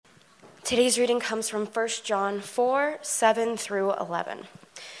Today's reading comes from 1 John 4, 7 through 11.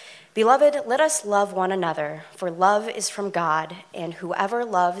 Beloved, let us love one another, for love is from God, and whoever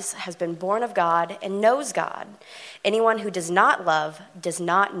loves has been born of God and knows God. Anyone who does not love does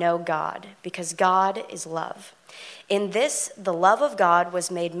not know God, because God is love. In this, the love of God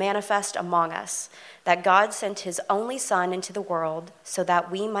was made manifest among us, that God sent his only Son into the world so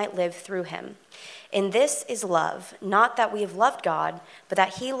that we might live through him. In this is love, not that we have loved God, but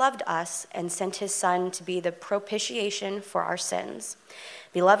that he loved us and sent his Son to be the propitiation for our sins.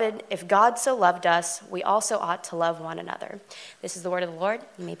 Beloved, if God so loved us, we also ought to love one another. This is the word of the Lord.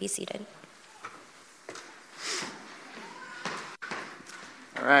 You may be seated.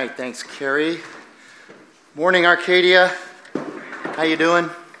 All right, thanks, Carrie. Morning, Arcadia. How you doing?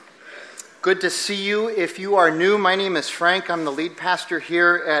 Good to see you. If you are new, my name is Frank. I'm the lead pastor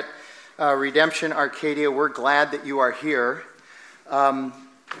here at Redemption Arcadia. We're glad that you are here. I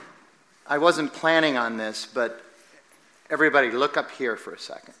wasn't planning on this, but everybody look up here for a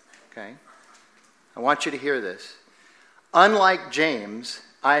second, okay? I want you to hear this. Unlike James,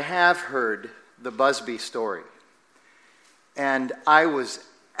 I have heard the Busby story, and I was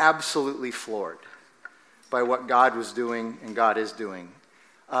absolutely floored by what God was doing and God is doing.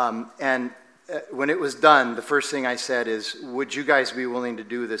 When it was done, the first thing I said is, would you guys be willing to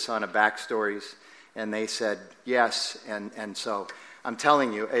do this on a Backstories? And they said yes, and so I'm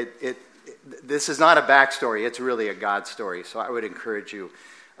telling you, this is not a backstory, it's really a God story. So I would encourage you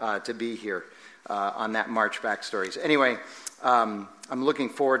to be here on that March Backstories. Anyway, I'm looking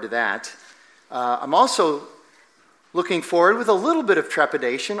forward to that. I'm also looking forward with a little bit of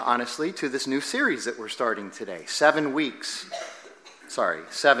trepidation, honestly, to this new series that we're starting today. 7 weeks.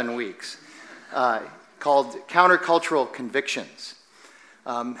 Called Countercultural Convictions.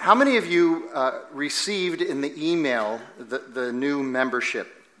 How many of you received in the email the new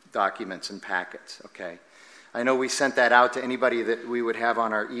membership documents and packets? Okay. I know we sent that out to anybody that we would have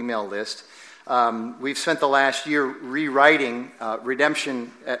on our email list. We've spent the last year rewriting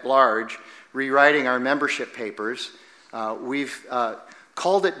Redemption at Large, rewriting our membership papers. We've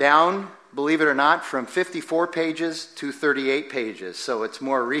culled it down, believe it or not, from 54 pages to 38 pages, so it's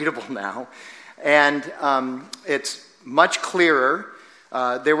more readable now. And it's much clearer.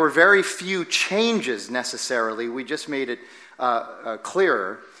 There were very few changes necessarily. We just made it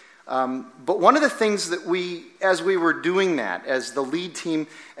clearer. But one of the things that as we were doing that, as the lead team,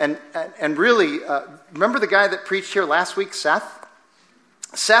 and really, remember the guy that preached here last week, Seth?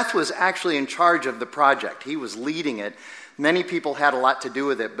 Seth was actually in charge of the project. He was leading it. Many people had a lot to do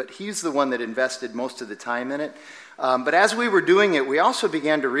with it, but he's the one that invested most of the time in it. But as we were doing it, we also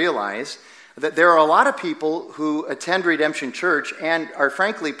began to realize that there are a lot of people who attend Redemption Church and are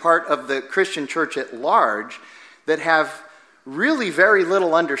frankly part of the Christian church at large that have really very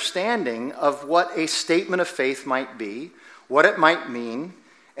little understanding of what a statement of faith might be, what it might mean,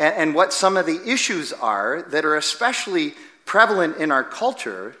 and what some of the issues are that are especially prevalent in our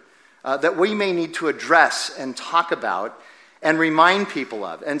culture that we may need to address and talk about and remind people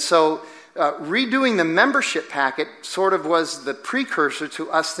of. And so redoing the membership packet sort of was the precursor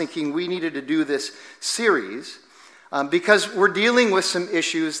to us thinking we needed to do this series because we're dealing with some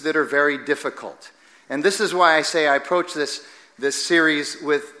issues that are very difficult. And this is why I say I approach this series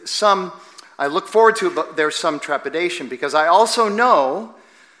with I look forward to it, but there's some trepidation, because I also know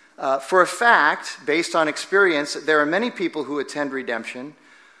for a fact, based on experience, that there are many people who attend Redemption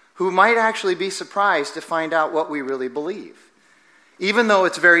who might actually be surprised to find out what we really believe, even though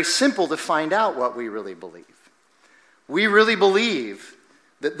it's very simple to find out what we really believe. We really believe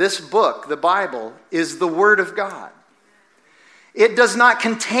that this book, the Bible, is the Word of God. It does not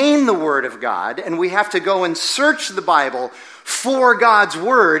contain the Word of God, and we have to go and search the Bible for God's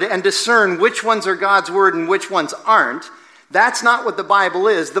Word and discern which ones are God's Word and which ones aren't. That's not what the Bible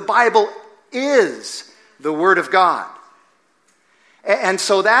is. The Bible is the Word of God. And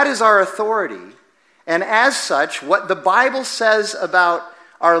so that is our authority. And as such, what the Bible says about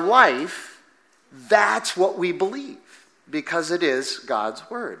our life, that's what we believe, because it is God's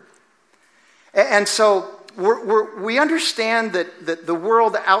Word. And so we understand that the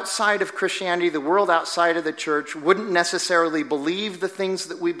world outside of Christianity, the world outside of the church, wouldn't necessarily believe the things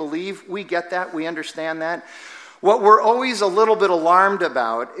that we believe. We get that. We understand that. What we're always a little bit alarmed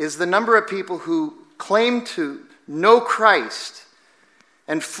about is the number of people who claim to know Christ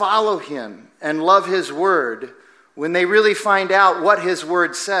and follow him and love his word when they really find out what his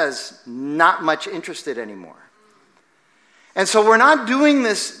word says, not much interested anymore. And so we're not doing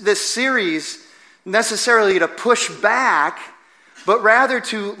this series necessarily to push back, but rather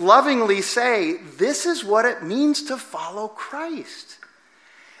to lovingly say, this is what it means to follow Christ.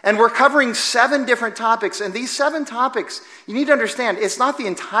 And we're covering 7 different topics. And these 7 topics, you need to understand, it's not the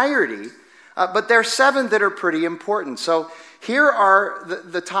entirety, but there are 7 that are pretty important. So here are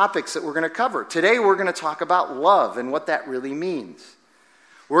the topics that we're going to cover. Today we're going to talk about love and what that really means.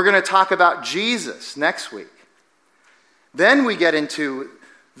 We're going to talk about Jesus next week. Then we get into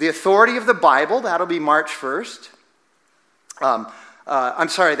the authority of the Bible. That'll be March 1st.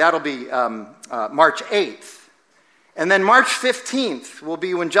 That'll be March 8th. And then March 15th will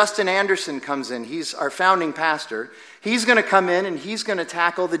be when Justin Anderson comes in. He's our founding pastor. He's going to come in and he's going to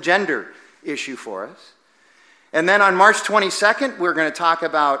tackle the gender issue for us. And then on March 22nd, we're going to talk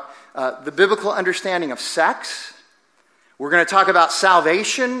about the biblical understanding of sex. We're going to talk about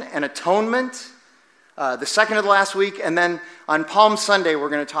salvation and atonement, the second of the last week. And then on Palm Sunday, we're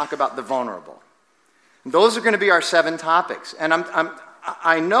going to talk about the vulnerable. And those are going to be our 7 topics. And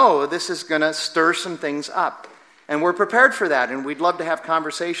I know this is going to stir some things up. And we're prepared for that, and we'd love to have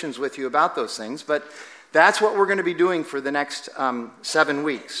conversations with you about those things. But that's what we're going to be doing for the next 7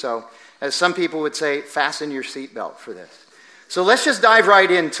 weeks. So, as some people would say, fasten your seatbelt for this. So let's just dive right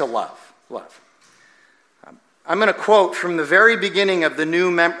into love. I'm going to quote from the very beginning of the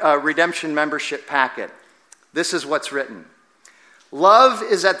new Redemption membership packet. This is what's written. Love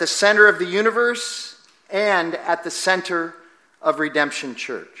is at the center of the universe and at the center of Redemption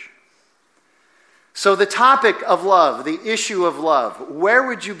Church. So the topic of love, the issue of love, where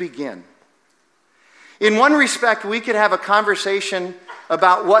would you begin? In one respect, we could have a conversation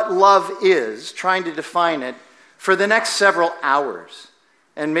about what love is, trying to define it, for the next several hours,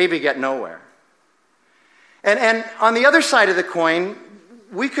 and maybe get nowhere. And on the other side of the coin,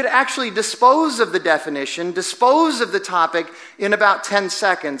 we could actually dispose of the definition, dispose of the topic in about 10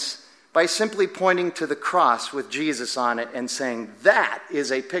 seconds by simply pointing to the cross with Jesus on it and saying, that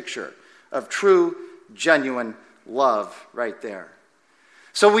is a picture of true, genuine love right there.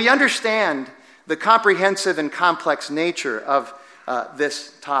 So we understand the comprehensive and complex nature of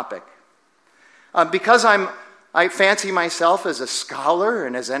this topic. Because I fancy myself as a scholar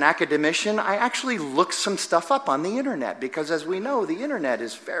and as an academician, I actually looked some stuff up on the internet because, as we know, the internet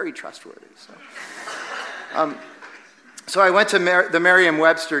is very trustworthy. So I went to the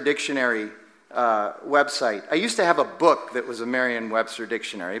Merriam-Webster Dictionary website. I used to have a book that was a Merriam-Webster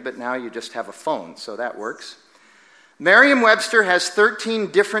dictionary, but now you just have a phone, so that works. Merriam-Webster has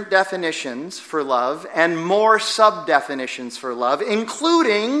 13 different definitions for love and more sub-definitions for love,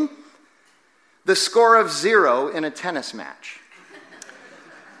 including the score of 0 in a tennis match.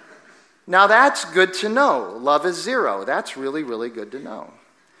 Now that's good to know. Love is 0. That's really, really good to know.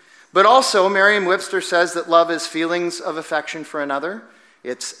 But also, Merriam-Webster says that love is feelings of affection for another.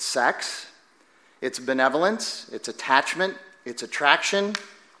 It's sex. It's benevolence. It's attachment. It's attraction.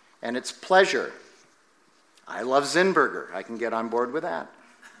 And it's pleasure. I love Zinberger. I can get on board with that.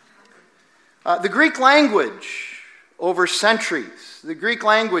 The Greek language, over centuries, the Greek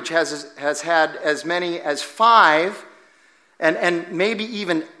language has had as many as 5 and maybe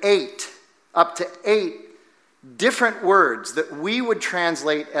even 8, up to 8 different words that we would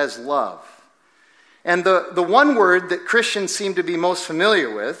translate as love. And the one word that Christians seem to be most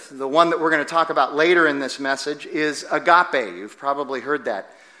familiar with, the one that we're going to talk about later in this message, is agape. You've probably heard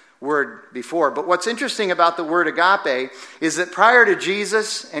that word before. But what's interesting about the word agape is that prior to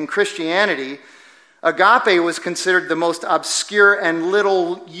Jesus and Christianity, agape was considered the most obscure and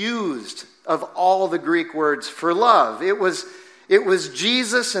little used of all the Greek words for love. It was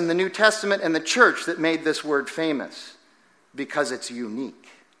Jesus and the New Testament and the church that made this word famous because it's unique.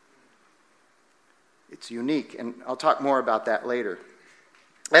 It's unique, and I'll talk more about that later.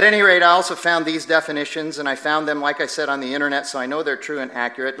 At any rate, I also found these definitions, and I found them, like I said, on the internet, so I know they're true and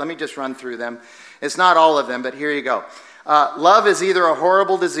accurate. Let me just run through them. It's not all of them, but here you go. Love is either a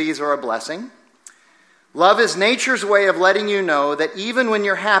horrible disease or a blessing. Love is nature's way of letting you know that even when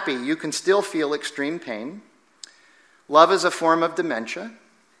you're happy, you can still feel extreme pain. Love is a form of dementia.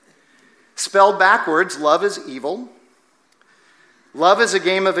 Spelled backwards, love is evil. Love is a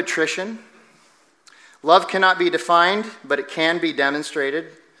game of attrition. Love cannot be defined, but it can be demonstrated.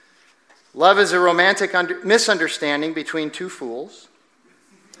 Love is a romantic misunderstanding between two fools.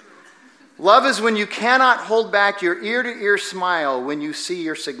 Love is when you cannot hold back your ear-to-ear smile when you see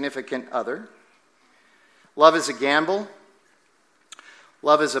your significant other. Love is a gamble.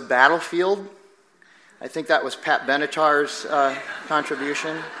 Love is a battlefield. I think that was Pat Benatar's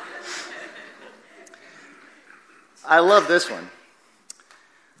contribution. I love this one.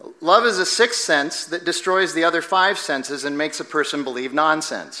 Love is a sixth sense that destroys the other 5 senses and makes a person believe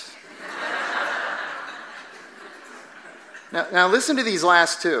nonsense. Now listen to these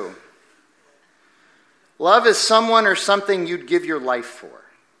last 2. Love is someone or something you'd give your life for.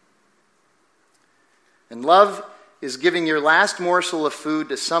 And love is giving your last morsel of food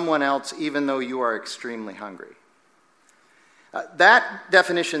to someone else even though you are extremely hungry. That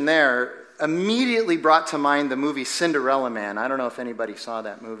definition there immediately brought to mind the movie Cinderella Man. I don't know if anybody saw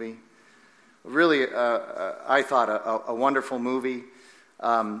that movie. Really, I thought a wonderful movie.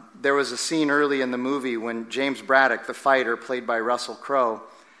 There was a scene early in the movie when James Braddock, the fighter, played by Russell Crowe,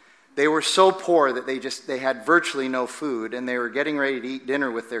 they were so poor that they had virtually no food, and they were getting ready to eat dinner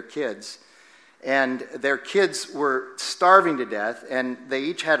with their kids. And their kids were starving to death, and they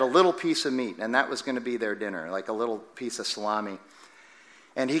each had a little piece of meat, and that was going to be their dinner, like a little piece of salami.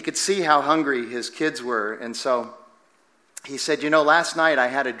 And he could see how hungry his kids were, and so he said, last night I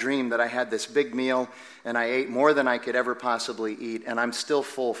had a dream that I had this big meal, and I ate more than I could ever possibly eat, and I'm still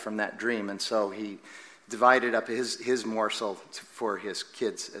full from that dream. And so he divided up his morsel for his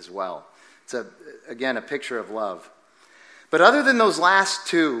kids as well. It's, again, a picture of love. But other than those last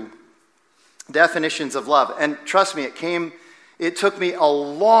two definitions of love, and trust me, it took me a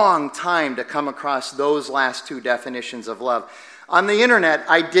long time to come across those last two definitions of love. On the internet,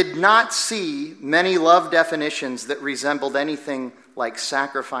 I did not see many love definitions that resembled anything like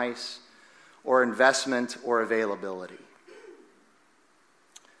sacrifice or investment or availability.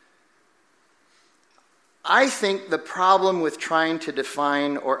 I think the problem with trying to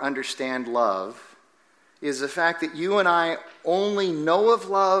define or understand love is the fact that you and I only know of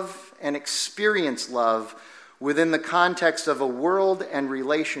love and experience love within the context of a world and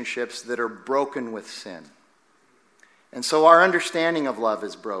relationships that are broken with sin. And so our understanding of love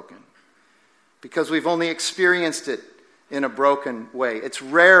is broken because we've only experienced it in a broken way. It's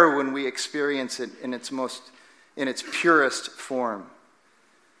rare when we experience it in its purest form.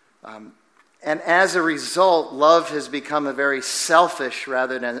 And as a result, love has become a very selfish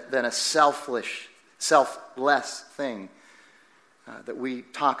rather than a selfless thing that we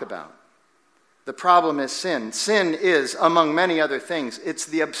talk about. The problem is sin. Sin is, among many other things, it's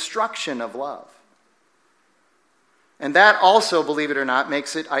the obstruction of love. And that also, believe it or not,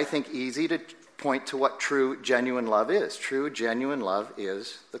 makes it, I think, easy to point to what true, genuine love is. True, genuine love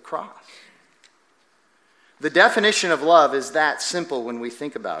is the cross. The definition of love is that simple when we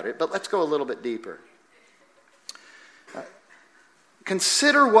think about it, but let's go a little bit deeper.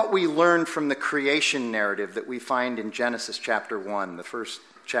 Consider what we learned from the creation narrative that we find in Genesis chapter 1, the first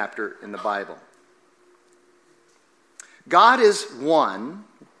chapter in the Bible. God is one,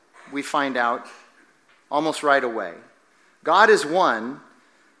 we find out almost right away. God is one,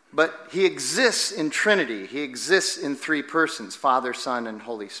 but he exists in Trinity. He exists in three persons, Father, Son, and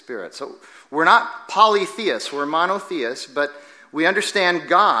Holy Spirit. So we're not polytheists, we're monotheists, but we understand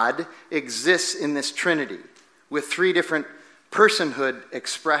God exists in this Trinity with three different personhood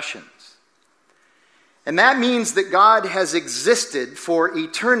expressions. And that means that God has existed for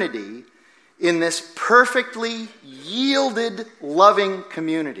eternity in this perfectly yielded, loving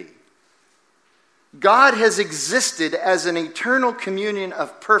community. God has existed as an eternal communion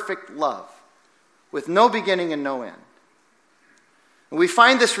of perfect love with no beginning and no end. And we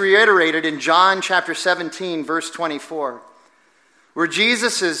find this reiterated in John chapter 17, verse 24, where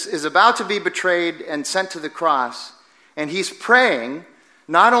Jesus is about to be betrayed and sent to the cross, and he's praying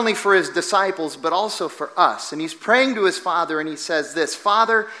not only for his disciples, but also for us. And he's praying to his Father, and he says this,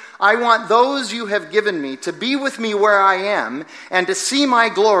 Father, I want those you have given me to be with me where I am and to see my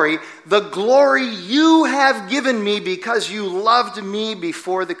glory, the glory you have given me because you loved me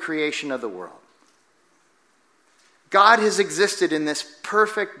before the creation of the world. God has existed in this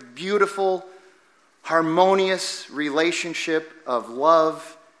perfect, beautiful, harmonious relationship of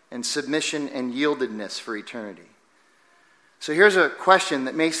love and submission and yieldedness for eternity. So here's a question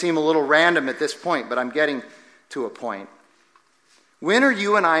that may seem a little random at this point, but I'm getting to a point. When are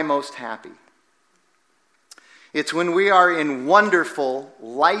you and I most happy? It's when we are in wonderful,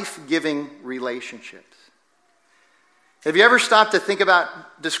 life-giving relationships. Have you ever stopped to think about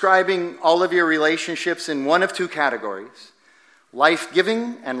describing all of your relationships in one of two categories?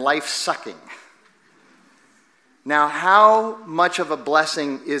 Life-giving and life-sucking. Now, how much of a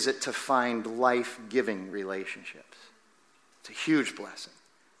blessing is it to find life-giving relationships? It's a huge blessing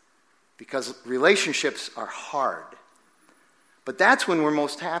because relationships are hard. But that's when we're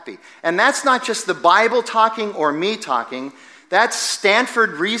most happy. And that's not just the Bible talking or me talking. That's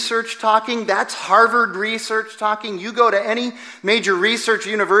Stanford research talking. That's Harvard research talking. You go to any major research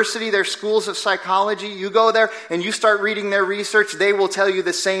university, their schools of psychology, you go there and you start reading their research, they will tell you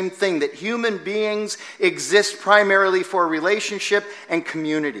the same thing, that human beings exist primarily for relationship and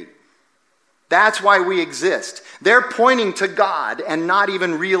community. That's why we exist. They're pointing to God and not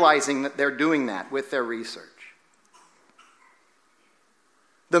even realizing that they're doing that with their research.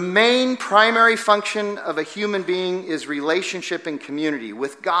 The main primary function of a human being is relationship and community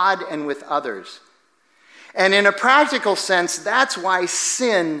with God and with others. And in a practical sense, that's why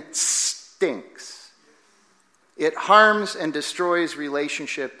sin stinks. It harms and destroys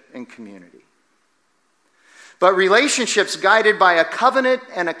relationship and community. But relationships guided by a covenant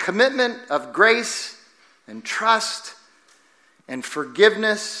and a commitment of grace and trust and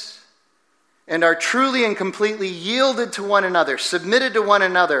forgiveness and are truly and completely yielded to one another, submitted to one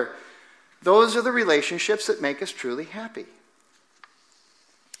another, those are the relationships that make us truly happy.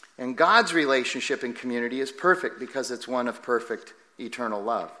 And God's relationship and community is perfect because it's one of perfect eternal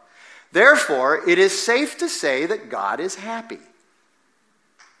love. Therefore, it is safe to say that God is happy.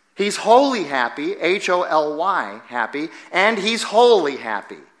 He's wholly happy, H-O-L-Y, happy, and he's wholly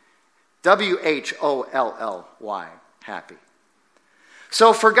happy, W-H-O-L-L-Y, happy.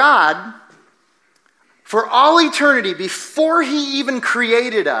 So for God, for all eternity, before he even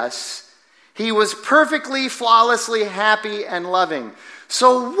created us, he was perfectly, flawlessly happy and loving.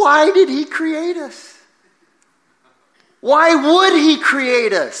 So why did he create us? Why would he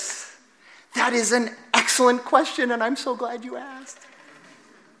create us? That is an excellent question, and I'm so glad you asked.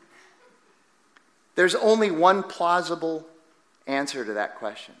 There's only one plausible answer to that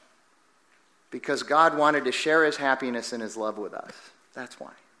question. Because God wanted to share his happiness and his love with us. That's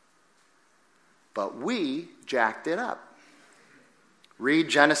why. But we jacked it up. Read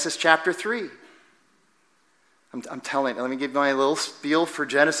Genesis chapter 3. I'm telling you, let me give my little spiel for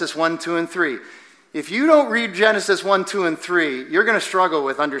Genesis 1, 2, and 3. If you don't read Genesis 1, 2, and 3, you're going to struggle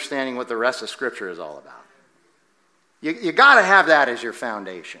with understanding what the rest of Scripture is all about. You got to have that as your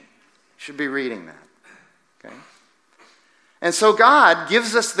foundation. You should be reading that. Okay? And so God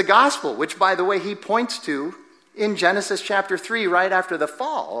gives us the gospel, which, by the way, he points to in Genesis chapter 3 right after the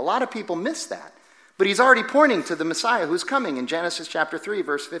fall. A lot of people miss that. But he's already pointing to the Messiah who's coming in Genesis chapter 3,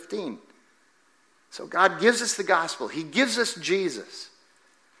 verse 15. So God gives us the gospel. He gives us Jesus.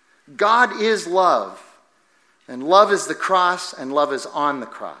 God is love. And love is the cross, and love is on the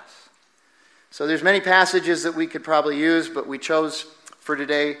cross. So there's many passages that we could probably use, but we chose for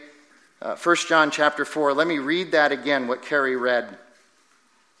today 1 John chapter 4. Let me read that again, what Carrie read.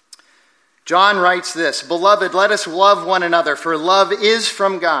 John writes this, "Beloved, let us love one another, for love is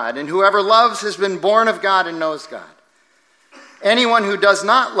from God, and whoever loves has been born of God and knows God. Anyone who does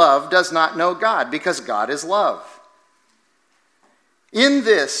not love does not know God, because God is love. In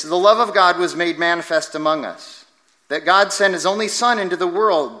this, the love of God was made manifest among us, that God sent his only Son into the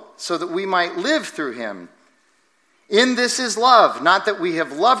world so that we might live through him. In this is love, not that we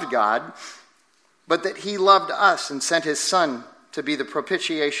have loved God, but that he loved us and sent his Son to be the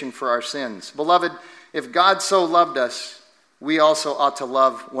propitiation for our sins. Beloved, if God so loved us, we also ought to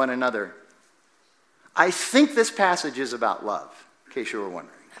love one another." I think this passage is about love, in case you were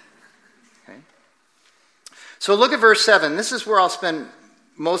wondering. Okay? So look at verse 7. This is where I'll spend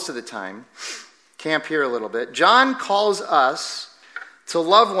most of the time. Camp here a little bit. John calls us to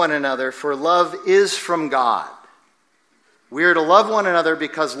love one another, for love is from God. We are to love one another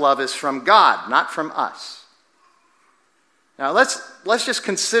because love is from God, not from us. Now let's just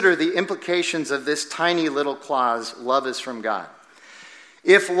consider the implications of this tiny little clause, love is from God.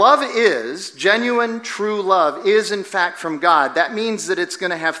 If love is, genuine, true love, is in fact from God, that means that it's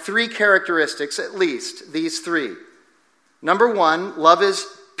going to have three characteristics, at least, these three. Number one, love is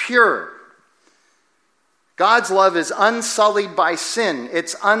pure. God's love is unsullied by sin.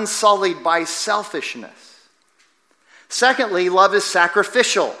 It's unsullied by selfishness. Secondly, love is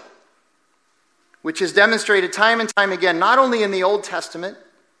sacrificial, which is demonstrated time and time again, not only in the Old Testament,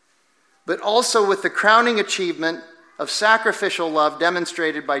 but also with the crowning achievement of sacrificial love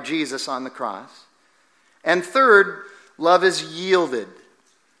demonstrated by Jesus on the cross. And third, love is yielded,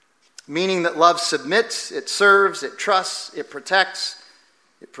 meaning that love submits, it serves, it trusts, it protects,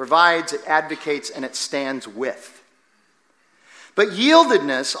 it provides, it advocates, and it stands with. But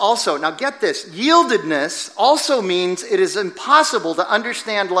yieldedness also, now get this, yieldedness also means it is impossible to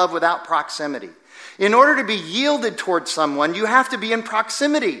understand love without proximity. In order to be yielded towards someone, you have to be in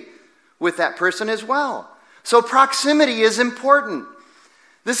proximity with that person as well. So proximity is important.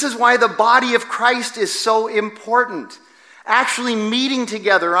 This is why the body of Christ is so important. Actually meeting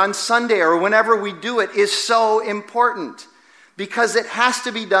together on Sunday or whenever we do it is so important because it has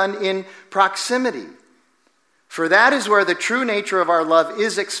to be done in proximity. For that is where the true nature of our love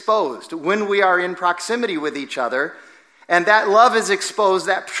is exposed, when we are in proximity with each other. And that love is exposed,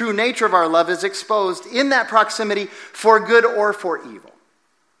 that true nature of our love is exposed in that proximity for good or for evil.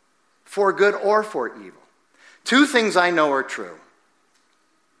 For good or for evil. Two things I know are true.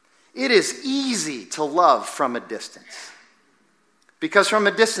 It is easy to love from a distance. Because from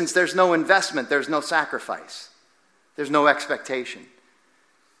a distance, there's no investment, there's no sacrifice, there's no expectation.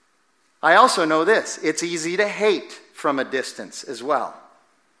 I also know this: it's easy to hate from a distance as well.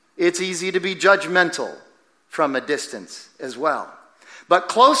 It's easy to be judgmental from a distance as well. But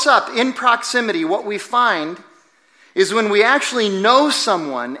close up, in proximity, what we find is when we actually know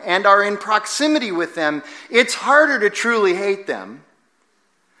someone and are in proximity with them, it's harder to truly hate them.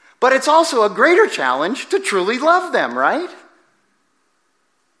 But it's also a greater challenge to truly love them, right?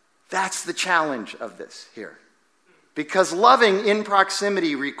 That's the challenge of this here. Because loving in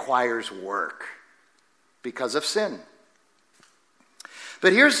proximity requires work because of sin.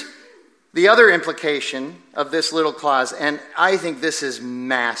 But here's the other implication of this little clause, and I think this is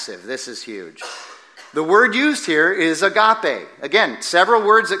massive. This is huge. The word used here is agape. Again, several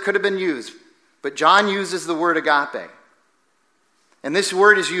words that could have been used, but John uses the word agape. And this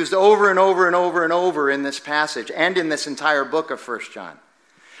word is used over and over and over and over in this passage and in this entire book of 1 John.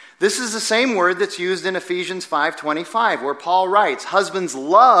 This is the same word that's used in Ephesians 5:25, where Paul writes, "Husbands,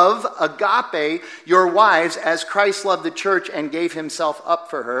 love, agape, your wives as Christ loved the church and gave himself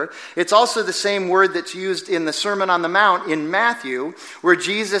up for her." It's also the same word that's used in the Sermon on the Mount in Matthew, where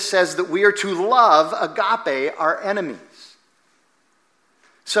Jesus says that we are to love, agape, our enemies.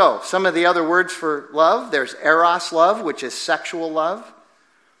 So, some of the other words for love: there's eros love, which is sexual love.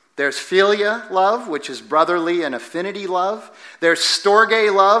 There's philia love, which is brotherly and affinity love. There's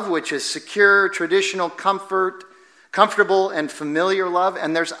storge love, which is secure, traditional, comfortable, and familiar love.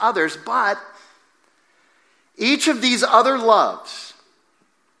 And there's others, but each of these other loves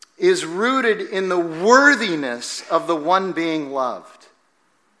is rooted in the worthiness of the one being loved.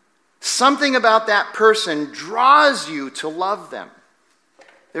 Something about that person draws you to love them.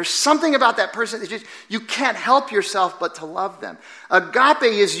 There's something about that person that you can't help yourself but to love them. Agape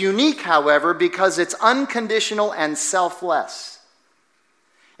is unique, however, because it's unconditional and selfless,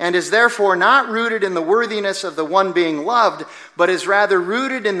 and is therefore not rooted in the worthiness of the one being loved, but is rather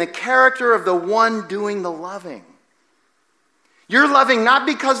rooted in the character of the one doing the loving. You're loving not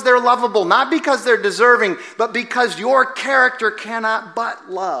because they're lovable, not because they're deserving, but because your character cannot but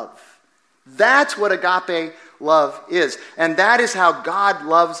love. That's what agape love is. And that is how God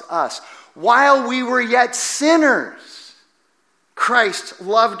loves us. While we were yet sinners, Christ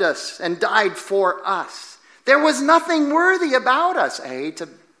loved us and died for us. There was nothing worthy about us. I hate to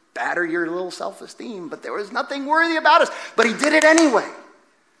batter your little self-esteem, but there was nothing worthy about us. But he did it anyway.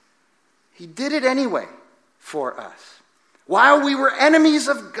 He did it anyway for us. While we were enemies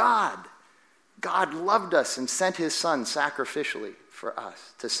of God, God loved us and sent his Son sacrificially for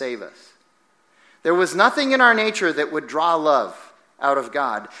us to save us. There was nothing in our nature that would draw love out of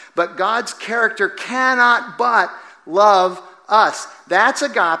God. But God's character cannot but love us. That's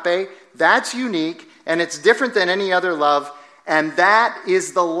agape, that's unique, and it's different than any other love. And that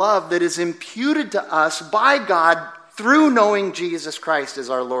is the love that is imputed to us by God through knowing Jesus Christ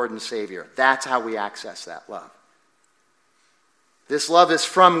as our Lord and Savior. That's how we access that love. This love is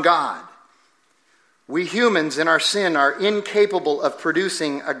from God. We humans in our sin are incapable of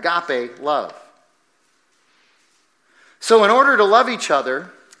producing agape love. So in order to love each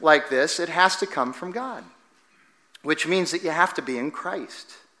other like this, it has to come from God, which means that you have to be in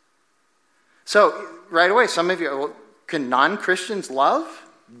Christ. So right away, some of you, well, can non-Christians love?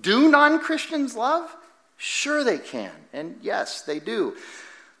 Do non-Christians love? Sure they can, and yes, they do.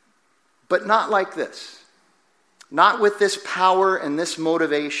 But not like this. Not with this power and this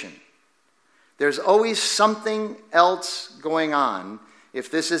motivation. There's always something else going on if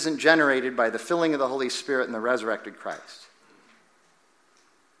this isn't generated by the filling of the Holy Spirit and the resurrected Christ.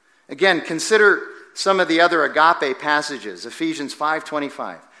 Again, consider some of the other agape passages. Ephesians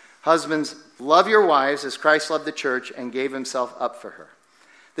 5:25. Husbands, love your wives as Christ loved the church and gave himself up for her.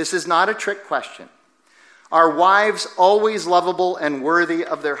 This is not a trick question. Are wives always lovable and worthy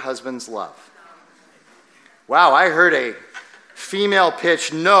of their husband's love? Wow, I heard a female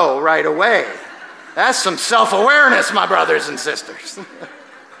pitch no right away. That's some self-awareness, my brothers and sisters.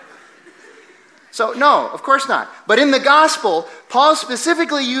 So, no, of course not. But in the gospel, Paul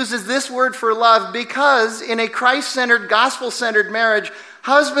specifically uses this word for love because in a Christ-centered, gospel-centered marriage,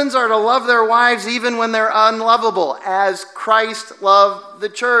 husbands are to love their wives even when they're unlovable, as Christ loved the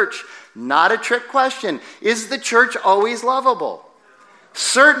church. Not a trick question. Is the church always lovable?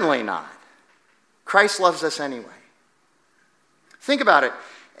 Certainly not. Christ loves us anyway. Think about it.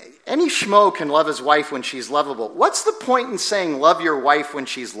 Any schmo can love his wife when she's lovable. What's the point in saying love your wife when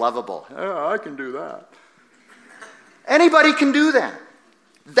she's lovable? Oh, I can do that. Anybody can do that.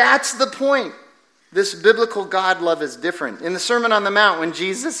 That's the point. This biblical God love is different. In the Sermon on the Mount, when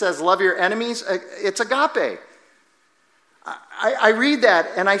Jesus says love your enemies, it's agape. I read that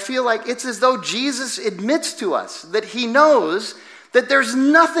and I feel like it's as though Jesus admits to us that he knows that there's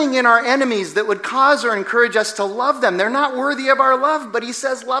nothing in our enemies that would cause or encourage us to love them. They're not worthy of our love, but he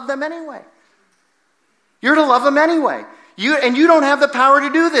says love them anyway. You're to love them anyway. You don't have the power to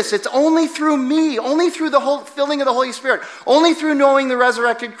do this. It's only through me, only through the whole filling of the Holy Spirit, only through knowing the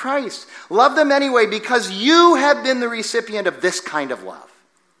resurrected Christ. Love them anyway because you have been the recipient of this kind of love.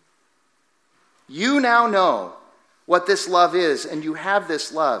 You now know what this love is, and you have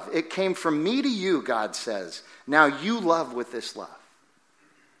this love. It came from me to you, God says. Now you love with this love.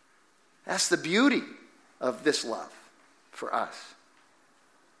 That's the beauty of this love for us.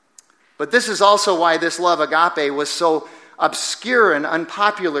 But this is also why this love, agape, was so obscure and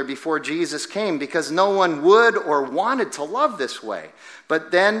unpopular before Jesus came, because no one would or wanted to love this way.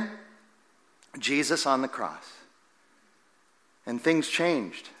 But then, Jesus on the cross. And things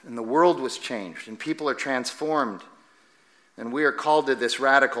changed, and the world was changed, and people are transformed, and we are called to this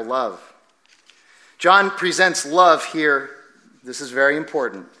radical love. John presents love here. This is very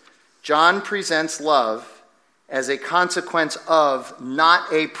important. John presents love as a consequence of,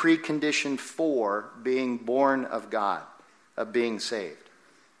 not a precondition for, being born of God, of being saved.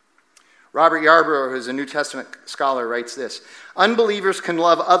 Robert Yarbrough, who's a New Testament scholar, writes this: unbelievers can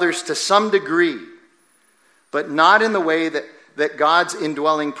love others to some degree, but not in the way that God's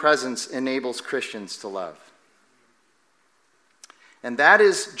indwelling presence enables Christians to love. And that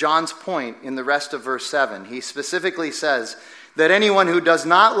is John's point in the rest of verse 7. He specifically says that anyone who does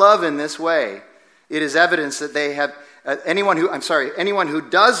not love in this way, it is evidence that they have, anyone who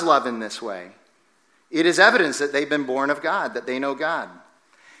does love in this way, it is evidence that they've been born of God, that they know God.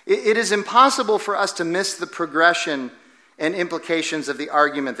 It is impossible for us to miss the progression and implications of the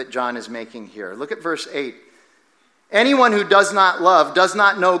argument that John is making here. Look at verse 8. Anyone who does not love does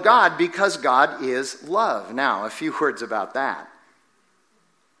not know God, because God is love. Now, a few words about that.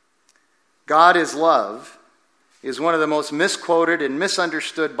 God is love is one of the most misquoted and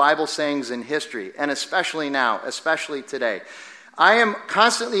misunderstood Bible sayings in history, and especially now, especially today. I am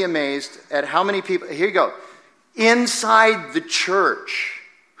constantly amazed at how many people, here you go, inside the church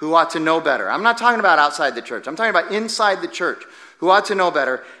who ought to know better. I'm not talking about outside the church. I'm talking about inside the church who ought to know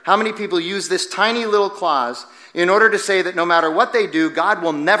better. How many people use this tiny little clause in order to say that no matter what they do, God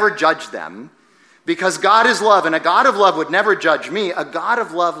will never judge them, because God is love, and a God of love would never judge me. A God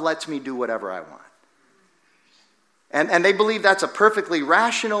of love lets me do whatever I want. And they believe that's a perfectly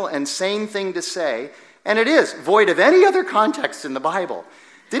rational and sane thing to say, and it is, void of any other context in the Bible.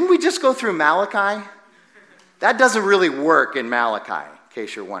 Didn't we just go through Malachi? That doesn't really work in Malachi, in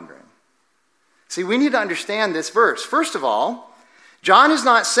case you're wondering. See, we need to understand this verse. First of all, John is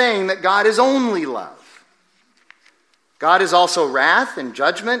not saying that God is only love. God is also wrath and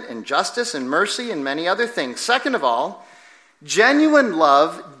judgment and justice and mercy and many other things. Second of all, genuine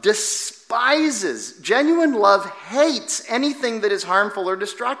love despises, genuine love hates anything that is harmful or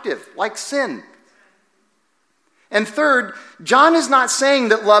destructive, like sin. And third, John is not saying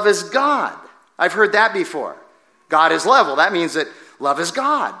that love is God. I've heard that before. God is love. Well, that means that love is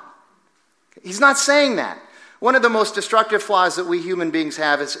God. He's not saying that. One of the most destructive flaws that we human beings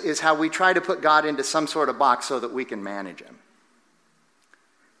have is how we try to put God into some sort of box so that we can manage him.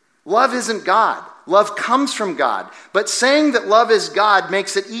 Love isn't God. Love comes from God. But saying that love is God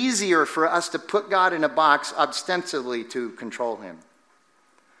makes it easier for us to put God in a box ostensibly to control him.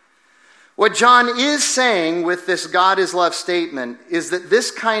 What John is saying with this God is love statement is that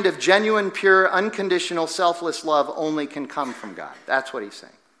this kind of genuine, pure, unconditional, selfless love only can come from God. That's what he's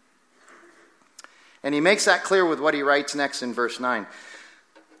saying. And he makes that clear with what he writes next in verse 9.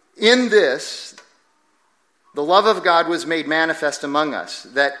 In this, the love of God was made manifest among us,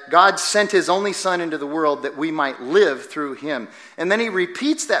 that God sent his only Son into the world that we might live through him. And then he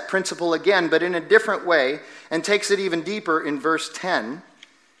repeats that principle again, but in a different way, and takes it even deeper in verse 10.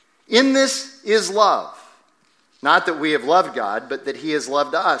 In this is love. Not that we have loved God, but that he has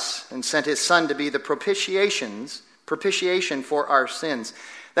loved us and sent his Son to be the propitiation for our sins.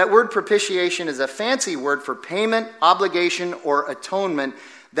 That word propitiation is a fancy word for payment, obligation, or atonement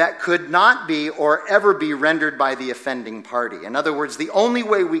that could not be or ever be rendered by the offending party. In other words, the only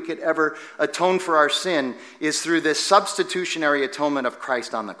way we could ever atone for our sin is through this substitutionary atonement of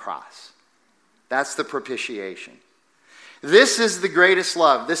Christ on the cross. That's the propitiation. This is the greatest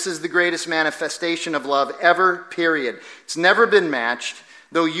love. This is the greatest manifestation of love ever, period. It's never been matched,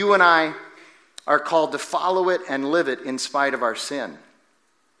 though you and I are called to follow it and live it in spite of our sin.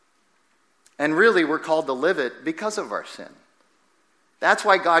 And really, we're called to live it because of our sin. That's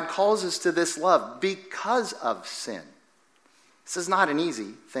why God calls us to this love, because of sin. This is not an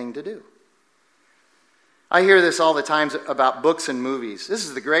easy thing to do. I hear this all the time about books and movies. This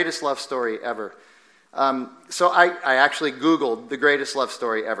is the greatest love story ever. So I actually Googled the greatest love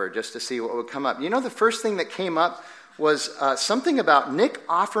story ever just to see what would come up. You know, the first thing that came up was something about Nick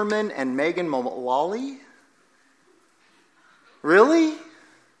Offerman and Megan Mullally. Really?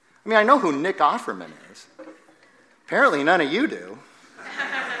 I mean, I know who Nick Offerman is. Apparently none of you do.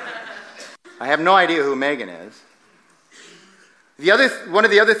 I have no idea who Megan is. One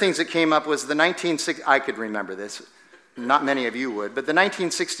of the other things that came up was I could remember this. Not many of you would, but the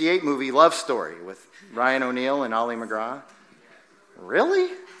 1968 movie Love Story with Ryan O'Neal and Ollie McGraw. Really?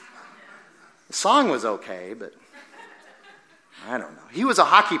 The song was okay, but I don't know. He was a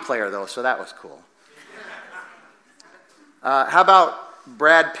hockey player, though, so that was cool. How about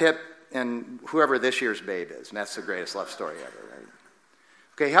Brad Pitt and whoever this year's babe is? And that's the greatest love story ever, right?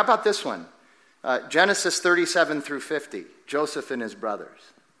 Okay, how about this one? Genesis 37 through 50, Joseph and his brothers.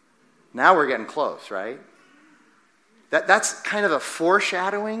 Now we're getting close, right? That's kind of a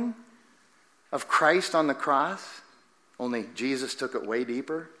foreshadowing of Christ on the cross, only Jesus took it way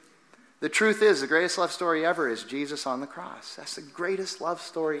deeper. The truth is, the greatest love story ever is Jesus on the cross. That's the greatest love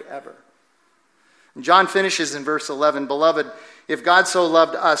story ever. And John finishes in verse 11, "Beloved, if God so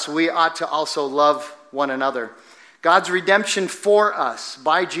loved us, we ought to also love one another." God's redemption for us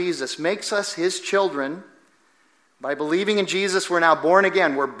by Jesus makes us his children. By believing in Jesus, we're now born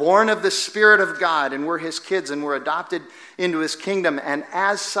again. We're born of the Spirit of God, and we're his kids, and we're adopted into his kingdom. And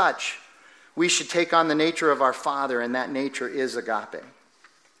as such, we should take on the nature of our Father, and that nature is agape.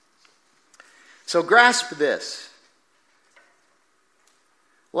 So grasp this.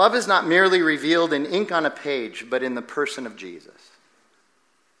 Love is not merely revealed in ink on a page, but in the person of Jesus.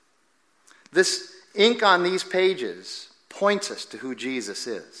 This ink on these pages points us to who Jesus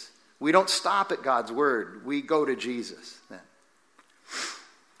is. We don't stop at God's word. We go to Jesus then.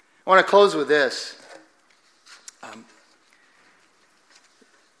 I want to close with this.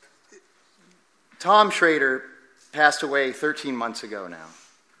 Tom Schrader passed away 13 months ago now.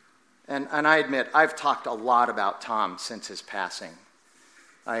 And I admit, I've talked a lot about Tom since his passing.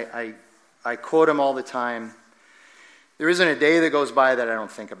 I quote him all the time. There isn't a day that goes by that I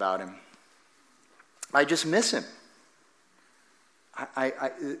don't think about him. I just miss him.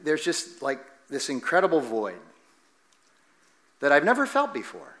 There's just like this incredible void that I've never felt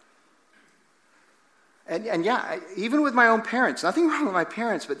before. And yeah, even with my own parents, nothing wrong with my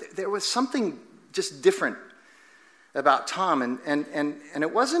parents, but there was something just different about Tom. And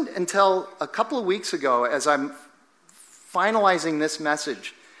it wasn't until a couple of weeks ago, as I'm finalizing this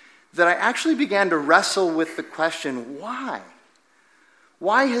message, that I actually began to wrestle with the question, why?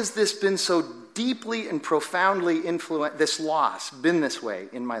 Why has this been so deeply and profoundly this loss been this way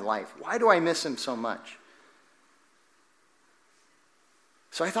in my life? Why do I miss him so much?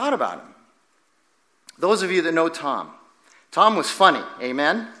 So I thought about him. Those of you that know Tom was funny,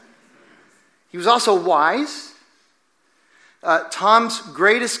 amen? He was also wise. Tom's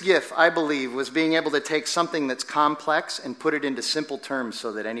greatest gift, I believe, was being able to take something that's complex and put it into simple terms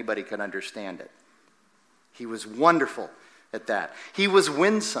so that anybody could understand it. He was wonderful at that. He was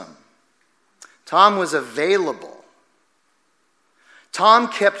winsome. Tom was available. Tom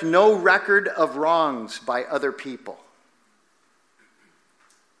kept no record of wrongs by other people.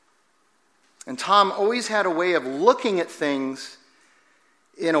 And Tom always had a way of looking at things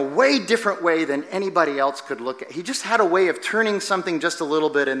in a way different way than anybody else could look at. He just had a way of turning something just a little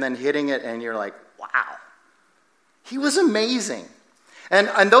bit and then hitting it, and you're like, wow. He was amazing.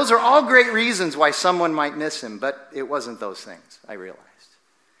 And those are all great reasons why someone might miss him, but it wasn't those things, I realized.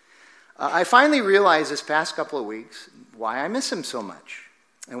 I finally realized this past couple of weeks why I miss him so much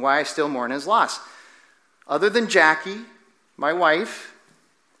and why I still mourn his loss. Other than Jackie, my wife,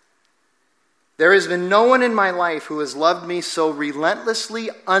 there has been no one in my life who has loved me so relentlessly,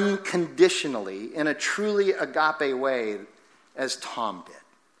 unconditionally, in a truly agape way as Tom did.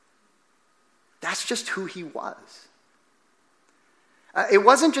 That's just who he was. It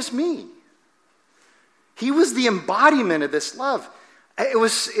wasn't just me. He was the embodiment of this love. It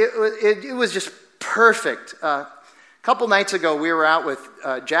was just perfect. A couple nights ago, we were out with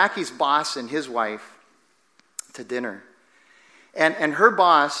Jackie's boss and his wife to dinner. And her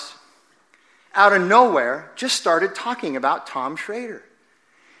boss, out of nowhere, just started talking about Tom Schrader.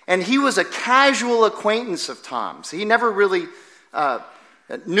 And he was a casual acquaintance of Tom's. He never really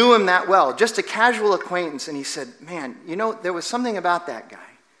knew him that well, just a casual acquaintance. And he said, man, you know, there was something about that guy.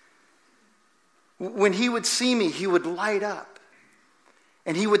 When he would see me, he would light up.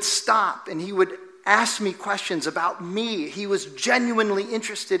 And he would stop and he would ask me questions about me. He was genuinely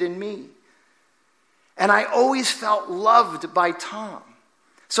interested in me. And I always felt loved by Tom.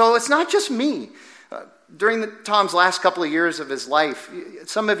 So it's not just me. During Tom's last couple of years of his life,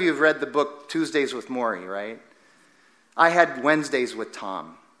 some of you have read the book Tuesdays with Morrie, right? I had Wednesdays with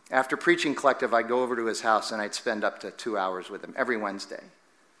Tom. After preaching collective, I'd go over to his house and I'd spend up to 2 hours with him every Wednesday.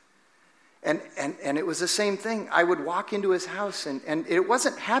 And it was the same thing. I would walk into his house and it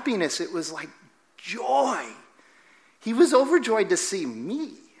wasn't happiness, it was like joy. He was overjoyed to see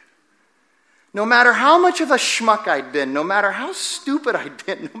me. No matter how much of a schmuck I'd been, no matter how stupid I'd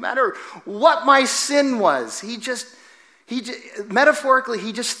been, no matter what my sin was, he just metaphorically,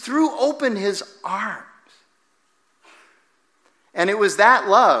 he just threw open his arms. And it was that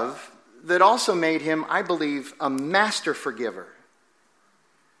love that also made him, I believe, a master forgiver.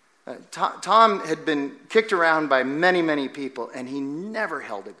 Tom had been kicked around by many, many people, and he never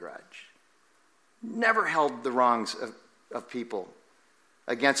held a grudge. Never held the wrongs of people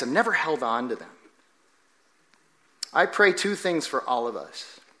against him. Never held on to them. I pray 2 things for all of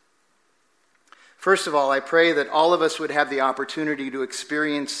us. First of all, I pray that all of us would have the opportunity to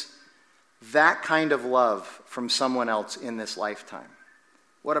experience that kind of love from someone else in this lifetime.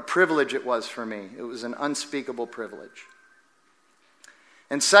 What a privilege it was for me. It was an unspeakable privilege.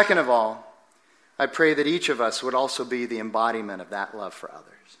 And second of all, I pray that each of us would also be the embodiment of that love for others.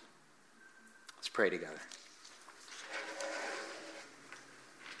 Let's pray together.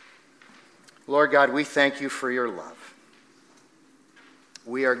 Lord God, we thank you for your love.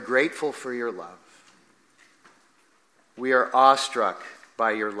 We are grateful for your love. We are awestruck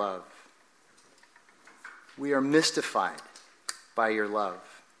by your love. We are mystified by your love.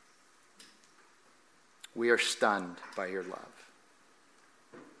 We are stunned by your love.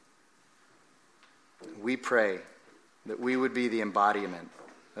 We pray that we would be the embodiment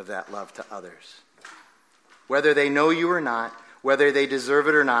of that love to others. Whether they know you or not, whether they deserve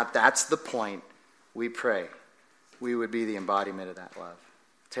it or not, that's the point. We pray we would be the embodiment of that love.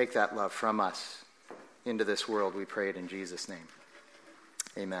 Take that love from us into this world, we pray it in Jesus' name.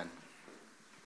 Amen.